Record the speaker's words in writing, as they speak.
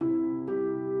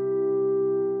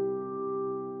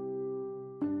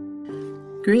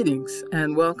Greetings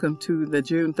and welcome to the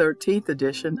June 13th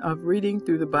edition of Reading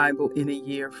Through the Bible in a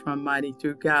Year from Mighty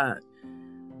Through God.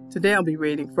 Today I'll be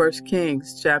reading 1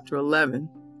 Kings chapter 11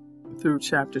 through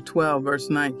chapter 12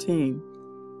 verse 19,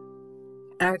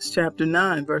 Acts chapter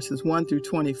 9 verses 1 through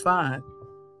 25,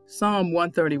 Psalm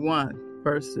 131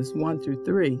 verses 1 through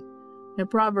 3, and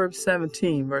Proverbs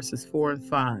 17 verses 4 and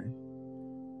 5.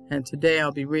 And today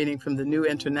I'll be reading from the New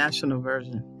International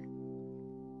Version.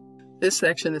 This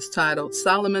section is titled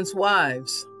Solomon's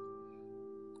Wives.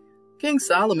 King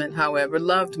Solomon, however,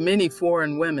 loved many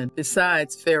foreign women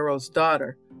besides Pharaoh's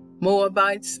daughter: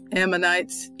 Moabites,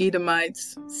 Ammonites,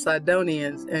 Edomites,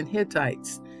 Sidonians, and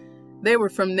Hittites. They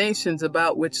were from nations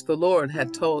about which the Lord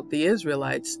had told the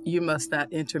Israelites, "You must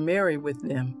not intermarry with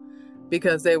them,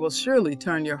 because they will surely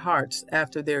turn your hearts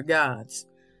after their gods."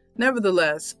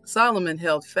 Nevertheless, Solomon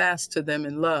held fast to them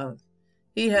in love.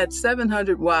 He had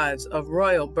 700 wives of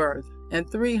royal birth and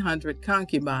 300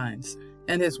 concubines,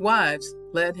 and his wives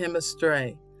led him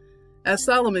astray. As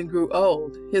Solomon grew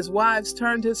old, his wives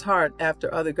turned his heart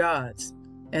after other gods,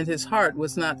 and his heart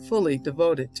was not fully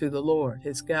devoted to the Lord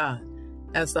his God,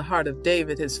 as the heart of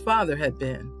David his father had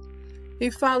been. He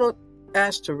followed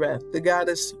Ashtoreth, the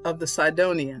goddess of the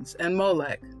Sidonians, and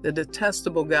Molech, the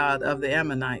detestable god of the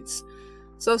Ammonites.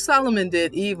 So Solomon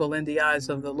did evil in the eyes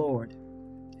of the Lord.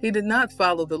 He did not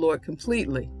follow the Lord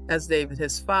completely, as David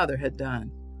his father had done.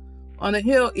 On a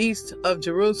hill east of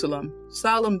Jerusalem,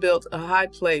 Solomon built a high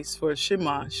place for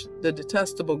Chemosh, the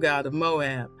detestable god of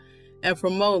Moab, and for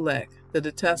Molech, the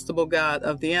detestable god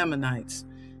of the Ammonites.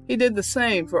 He did the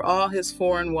same for all his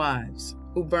foreign wives,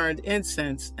 who burned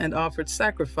incense and offered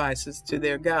sacrifices to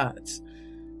their gods.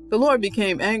 The Lord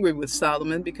became angry with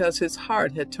Solomon because his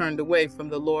heart had turned away from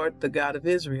the Lord, the God of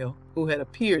Israel, who had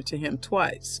appeared to him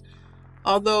twice.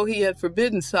 Although he had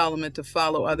forbidden Solomon to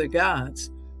follow other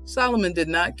gods, Solomon did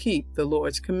not keep the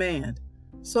Lord's command.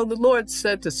 So the Lord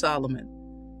said to Solomon,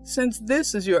 "Since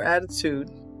this is your attitude,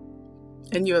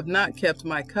 and you have not kept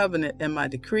my covenant and my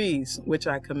decrees, which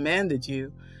I commanded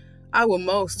you, I will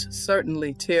most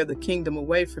certainly tear the kingdom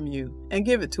away from you and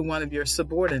give it to one of your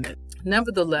subordinates.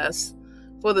 Nevertheless,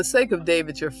 for the sake of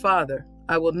David your father,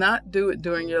 I will not do it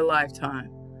during your lifetime.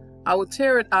 I will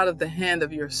tear it out of the hand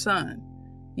of your son.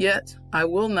 Yet I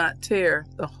will not tear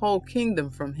the whole kingdom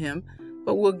from him,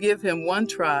 but will give him one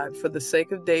tribe for the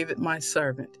sake of David my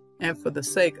servant, and for the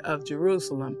sake of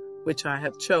Jerusalem, which I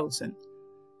have chosen."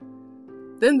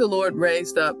 Then the Lord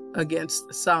raised up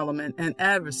against Solomon an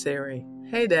adversary,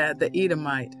 Hadad the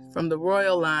Edomite, from the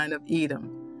royal line of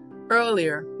Edom.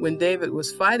 Earlier, when David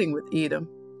was fighting with Edom,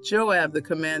 Joab, the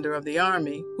commander of the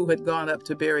army, who had gone up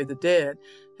to bury the dead,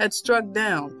 had struck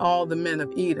down all the men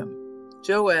of Edom.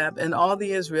 Joab and all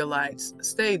the Israelites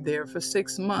stayed there for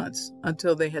 6 months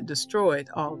until they had destroyed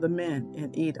all the men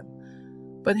in Edom.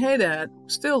 But Hadad,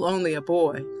 still only a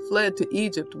boy, fled to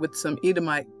Egypt with some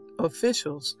Edomite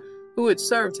officials who had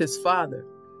served his father.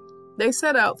 They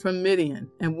set out from Midian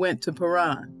and went to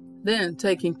Paran. Then,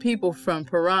 taking people from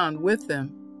Paran with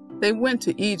them, they went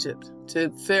to Egypt, to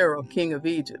Pharaoh, king of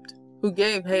Egypt, who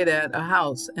gave Hadad a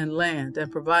house and land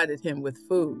and provided him with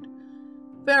food.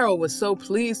 Pharaoh was so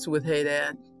pleased with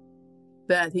Hadad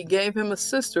that he gave him a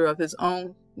sister of his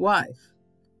own wife,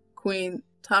 Queen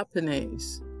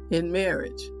Tahpenes, in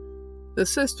marriage. The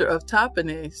sister of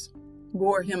Tahpenes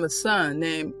bore him a son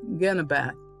named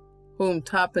Genubath, whom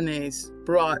Tahpenes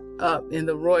brought up in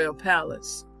the royal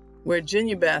palace, where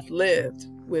Genubath lived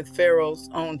with Pharaoh's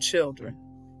own children.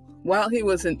 While he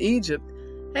was in Egypt,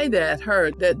 Hadad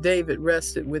heard that David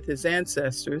rested with his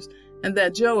ancestors, and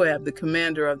that Joab, the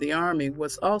commander of the army,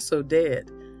 was also dead.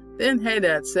 Then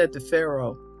Hadad said to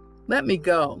Pharaoh, "Let me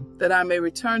go, that I may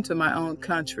return to my own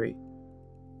country."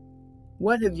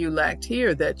 "What have you lacked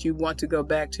here that you want to go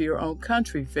back to your own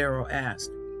country?" Pharaoh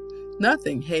asked.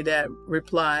 "Nothing," Hadad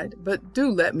replied, "but do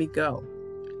let me go."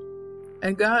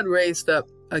 And God raised up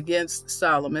against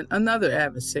Solomon another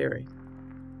adversary,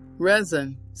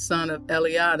 Rezin, son of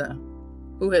Eliada,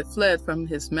 who had fled from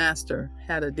his master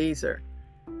Hadadezer,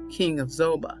 king of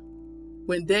Zobah.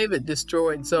 When David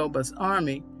destroyed Zobah's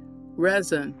army,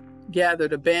 Rezin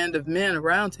gathered a band of men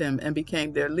around him and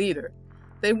became their leader.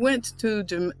 They went to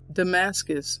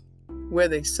Damascus, where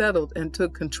they settled and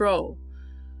took control.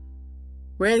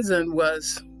 Rezin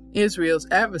was Israel's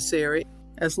adversary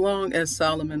as long as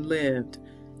Solomon lived,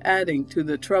 adding to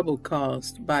the trouble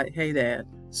caused by Hadad.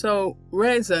 So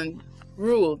Rezin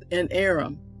ruled in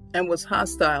Aram and was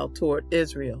hostile toward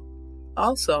Israel.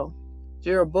 Also,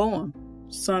 Jeroboam,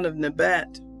 son of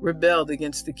Nebat, rebelled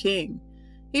against the king.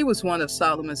 He was one of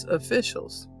Solomon's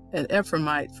officials, an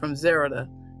Ephraimite from Zereda,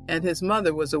 and his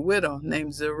mother was a widow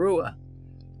named Zeruiah.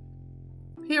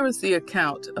 Here is the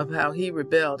account of how he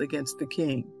rebelled against the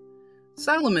king.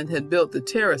 Solomon had built the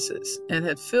terraces and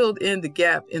had filled in the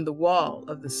gap in the wall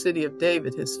of the city of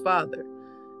David his father.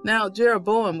 Now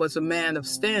Jeroboam was a man of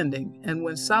standing, and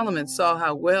when Solomon saw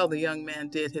how well the young man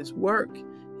did his work,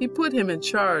 he put him in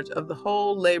charge of the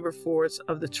whole labor force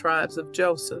of the tribes of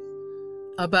Joseph.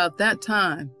 About that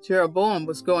time, Jeroboam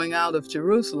was going out of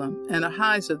Jerusalem, and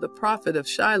Ahijah the prophet of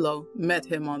Shiloh met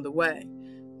him on the way,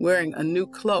 wearing a new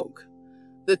cloak.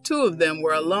 The two of them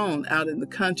were alone out in the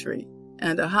country,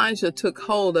 and Ahijah took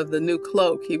hold of the new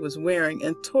cloak he was wearing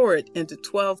and tore it into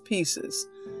 12 pieces.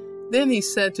 Then he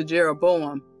said to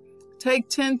Jeroboam, "Take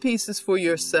 10 pieces for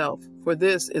yourself, for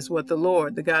this is what the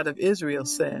Lord, the God of Israel,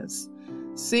 says.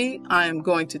 See, I am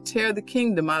going to tear the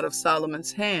kingdom out of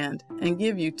Solomon's hand and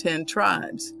give you 10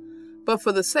 tribes. But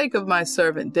for the sake of my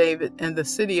servant David and the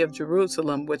city of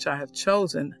Jerusalem, which I have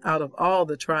chosen out of all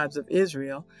the tribes of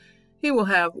Israel, he will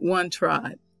have 1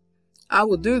 tribe. I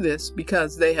will do this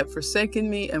because they have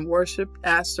forsaken me and worshipped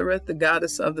Ashtoreth, the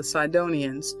goddess of the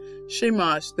Sidonians,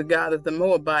 Shemash, the god of the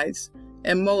Moabites,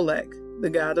 and Molech, the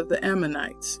god of the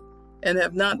Ammonites, and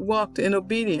have not walked in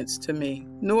obedience to me,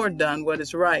 nor done what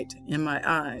is right in my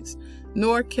eyes,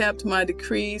 nor kept my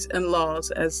decrees and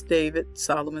laws as David,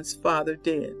 Solomon's father,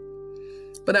 did.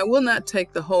 But I will not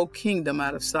take the whole kingdom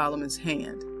out of Solomon's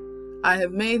hand. I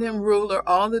have made him ruler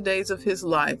all the days of his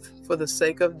life for the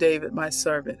sake of David my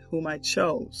servant, whom I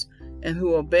chose, and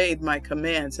who obeyed my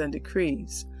commands and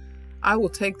decrees. I will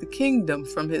take the kingdom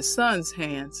from his son's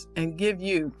hands and give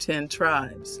you 10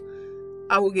 tribes.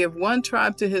 I will give 1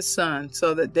 tribe to his son,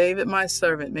 so that David my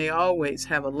servant may always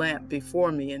have a lamp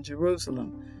before me in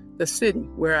Jerusalem, the city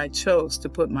where I chose to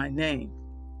put my name.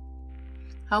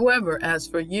 However, as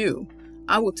for you,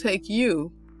 I will take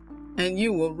you, and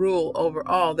you will rule over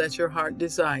all that your heart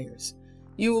desires.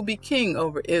 You will be king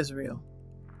over Israel.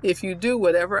 If you do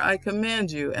whatever I command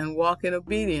you and walk in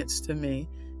obedience to me,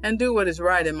 and do what is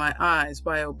right in my eyes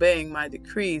by obeying my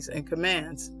decrees and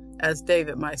commands, as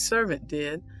David my servant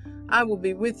did, I will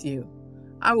be with you.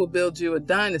 I will build you a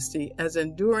dynasty as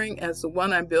enduring as the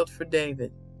one I built for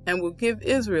David, and will give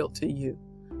Israel to you.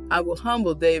 I will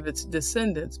humble David's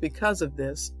descendants because of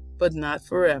this, but not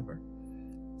forever."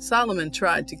 Solomon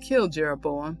tried to kill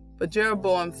Jeroboam, but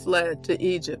Jeroboam fled to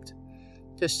Egypt,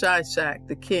 to Shishak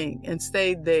the king, and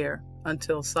stayed there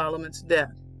until Solomon's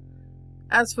death.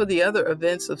 As for the other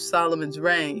events of Solomon's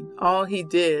reign, all he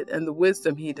did and the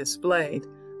wisdom he displayed,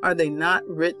 are they not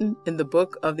written in the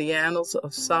book of the annals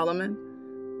of Solomon?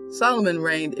 Solomon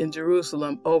reigned in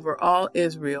Jerusalem over all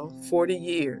Israel 40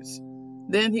 years.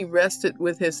 Then he rested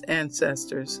with his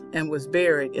ancestors and was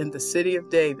buried in the city of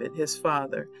David his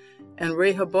father, and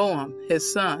Rehoboam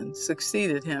his son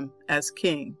succeeded him as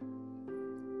king.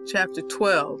 Chapter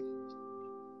 12.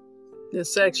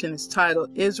 This section is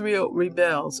titled, Israel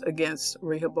Rebels Against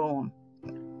Rehoboam.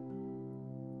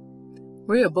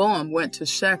 Rehoboam went to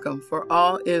Shechem, for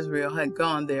all Israel had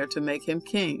gone there to make him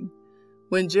king.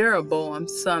 When Jeroboam,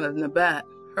 son of Nebat,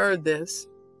 heard this,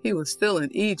 he was still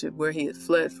in Egypt, where he had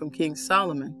fled from King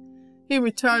Solomon. He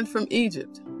returned from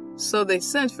Egypt. So they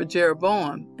sent for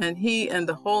Jeroboam, and he and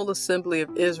the whole assembly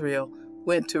of Israel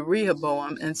went to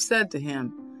Rehoboam and said to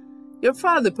him, "Your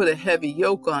father put a heavy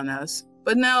yoke on us,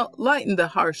 but now lighten the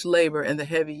harsh labor and the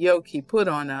heavy yoke he put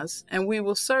on us, and we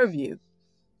will serve you."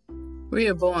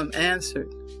 Rehoboam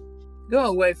answered, "Go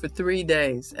away for 3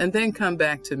 days, and then come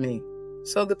back to me."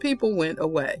 So the people went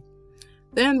away.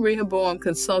 Then Rehoboam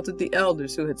consulted the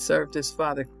elders who had served his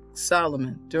father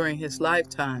Solomon during his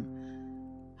lifetime.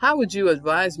 "How would you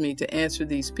advise me to answer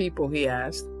these people?" he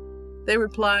asked. They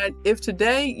replied, "If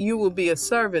today you will be a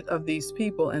servant of these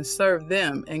people and serve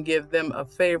them and give them a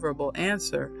favorable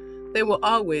answer, they will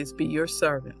always be your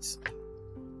servants."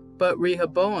 But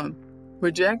Rehoboam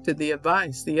rejected the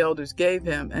advice the elders gave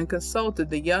him and consulted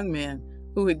the young men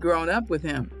who had grown up with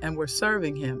him and were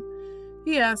serving him.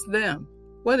 He asked them,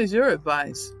 "What is your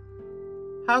advice?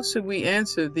 How should we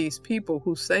answer these people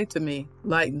who say to me,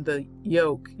 'Lighten the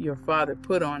yoke your father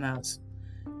put on us'?"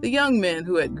 The young men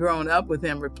who had grown up with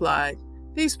him replied,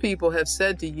 "These people have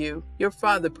said to you, 'Your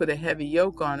father put a heavy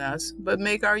yoke on us, but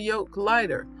make our yoke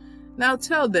lighter.' Now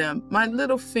tell them, 'My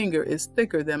little finger is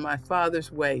thicker than my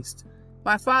father's waist.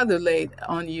 My father laid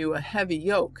on you a heavy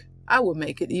yoke. I will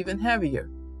make it even heavier.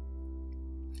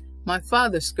 My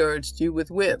father scourged you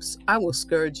with whips. I will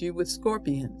scourge you with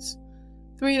scorpions."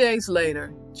 3 days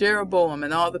later, Jeroboam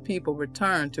and all the people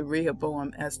returned to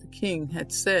Rehoboam as the king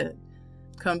had said,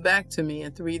 "Come back to me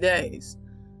in 3 days."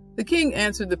 The king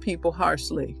answered the people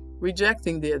harshly,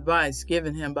 rejecting the advice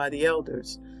given him by the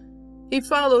elders. He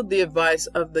followed the advice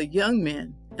of the young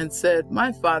men and said,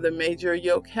 "My father made your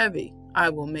yoke heavy. I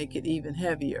will make it even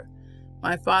heavier.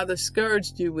 My father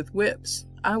scourged you with whips.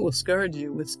 I will scourge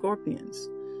you with scorpions."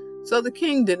 So the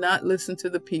king did not listen to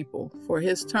the people, for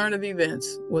his turn of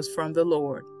events was from the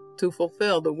Lord, to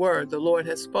fulfill the word the Lord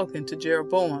had spoken to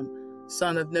Jeroboam,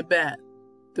 son of Nebat,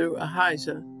 through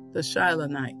Ahijah the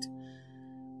Shilonite.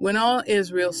 When all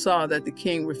Israel saw that the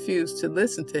king refused to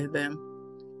listen to them,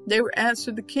 they were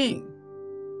answered the king,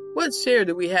 "What share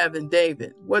do we have in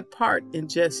David? What part in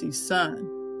Jesse's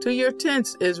son? To your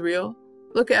tents, Israel.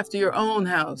 Look after your own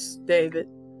house, David."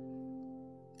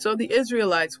 So the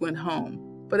Israelites went home.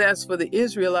 But as for the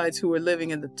Israelites who were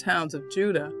living in the towns of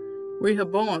Judah,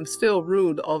 Rehoboam still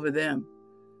ruled over them.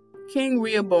 King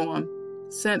Rehoboam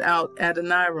sent out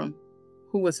Adoniram,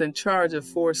 who was in charge of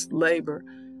forced labor,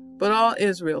 but all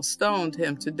Israel stoned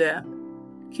him to death.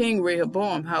 King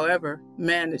Rehoboam, however,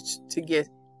 managed to get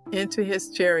into his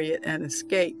chariot and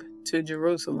escape to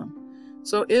Jerusalem.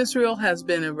 So Israel has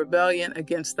been in rebellion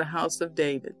against the house of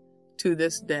David to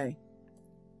this day.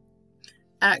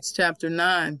 Acts chapter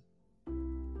 9.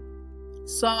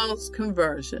 Saul's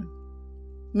conversion.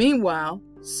 Meanwhile,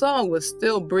 Saul was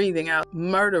still breathing out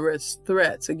murderous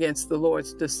threats against the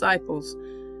Lord's disciples.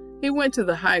 He went to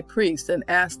the high priest and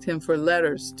asked him for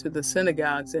letters to the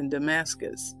synagogues in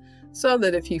Damascus, so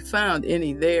that if he found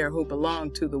any there who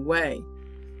belonged to the way,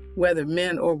 whether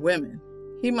men or women,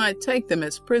 he might take them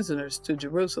as prisoners to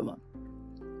Jerusalem.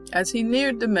 As he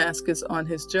neared Damascus on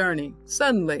his journey,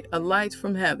 suddenly a light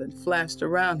from heaven flashed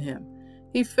around him.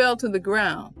 He fell to the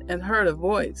ground and heard a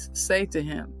voice say to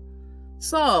him,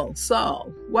 "Saul,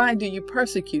 Saul, why do you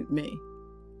persecute me?"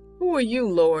 "Who are you,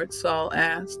 Lord?" Saul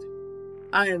asked.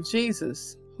 "I am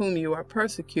Jesus, whom you are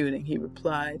persecuting," he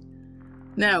replied.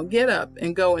 "Now get up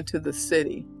and go into the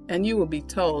city, and you will be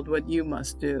told what you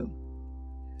must do."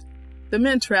 The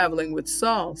men traveling with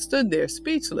Saul stood there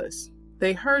speechless.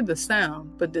 They heard the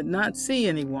sound, but did not see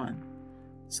anyone.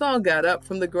 Saul got up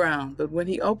from the ground, but when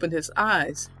he opened his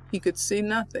eyes, he could see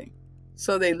nothing.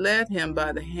 So they led him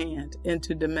by the hand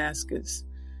into Damascus.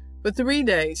 For 3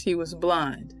 days he was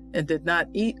blind, and did not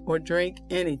eat or drink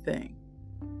anything.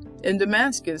 In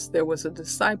Damascus there was a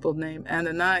disciple named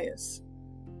Ananias.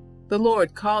 The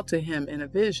Lord called to him in a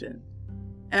vision,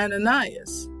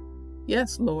 "Ananias."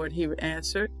 "Yes, Lord," he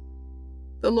answered.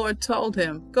 The Lord told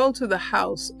him, "Go to the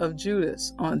house of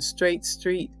Judas on Straight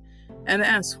Street, and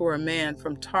ask for a man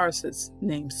from Tarsus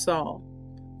named Saul,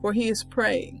 for he is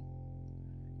praying.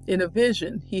 In a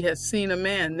vision he has seen a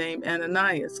man named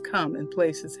Ananias come and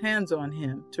place his hands on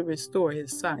him to restore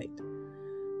his sight."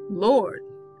 "Lord,"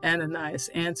 Ananias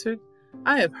answered,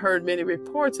 "I have heard many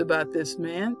reports about this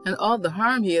man and all the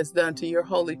harm he has done to your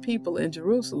holy people in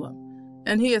Jerusalem,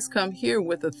 and he has come here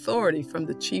with authority from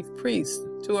the chief priests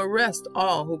to arrest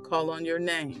all who call on your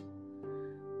name."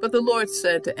 But the Lord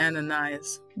said to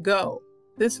Ananias, "Go.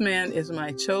 This man is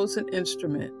my chosen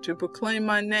instrument to proclaim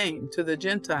my name to the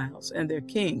Gentiles and their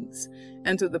kings,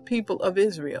 and to the people of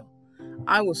Israel.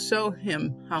 I will show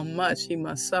him how much he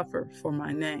must suffer for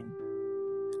my name."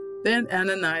 Then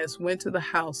Ananias went to the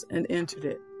house and entered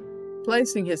it.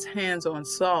 Placing his hands on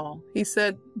Saul, he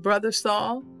said, "Brother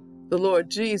Saul, the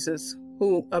Lord Jesus,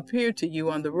 who appeared to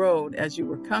you on the road as you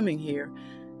were coming here,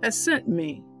 has sent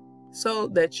me so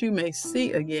that you may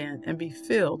see again and be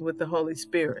filled with the Holy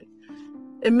Spirit."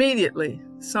 Immediately,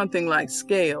 something like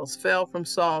scales fell from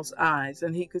Saul's eyes,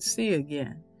 and he could see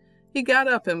again. He got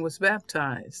up and was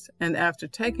baptized, and after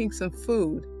taking some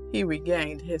food, he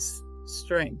regained his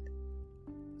strength.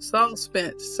 Saul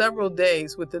spent several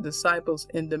days with the disciples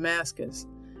in Damascus.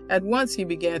 At once he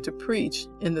began to preach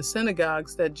in the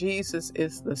synagogues that Jesus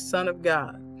is the Son of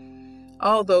God.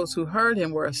 All those who heard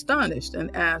him were astonished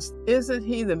and asked, "Isn't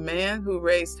he the man who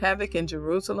raised havoc in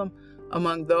Jerusalem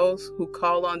among those who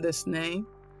call on this name?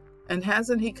 And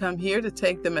hasn't he come here to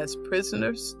take them as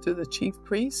prisoners to the chief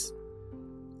priests?"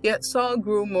 Yet Saul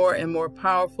grew more and more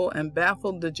powerful and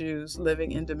baffled the Jews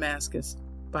living in Damascus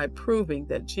by proving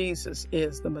that Jesus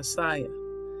is the Messiah.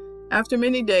 After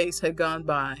many days had gone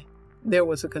by, there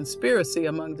was a conspiracy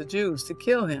among the Jews to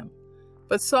kill him,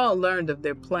 but Saul learned of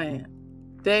their plan.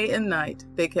 Day and night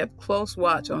they kept close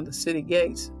watch on the city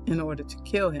gates in order to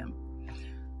kill him.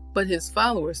 But his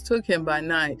followers took him by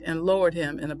night and lowered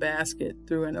him in a basket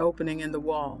through an opening in the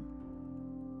wall.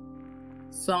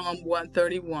 Psalm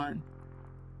 131,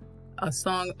 a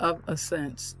song of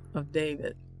ascents of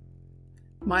David.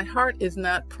 My heart is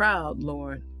not proud,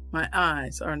 Lord. My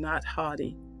eyes are not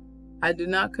haughty. I do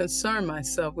not concern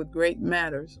myself with great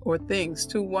matters or things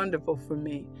too wonderful for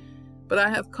me, but I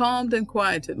have calmed and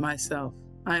quieted myself.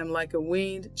 I am like a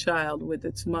weaned child with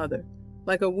its mother.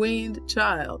 Like a weaned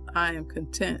child, I am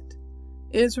content.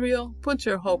 Israel, put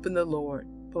your hope in the Lord.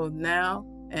 both now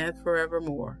and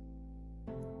forevermore.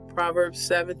 Proverbs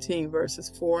 17,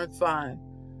 verses 4 and 5.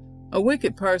 A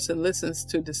wicked person listens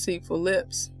to deceitful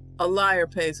lips. A liar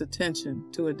pays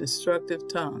attention to a destructive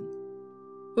tongue.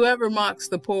 Whoever mocks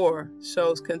the poor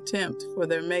shows contempt for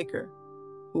their Maker.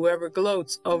 Whoever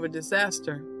gloats over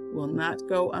disaster will not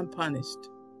go unpunished.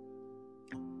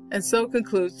 And so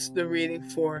concludes the reading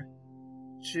for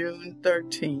June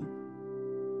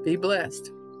 13. Be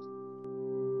blessed.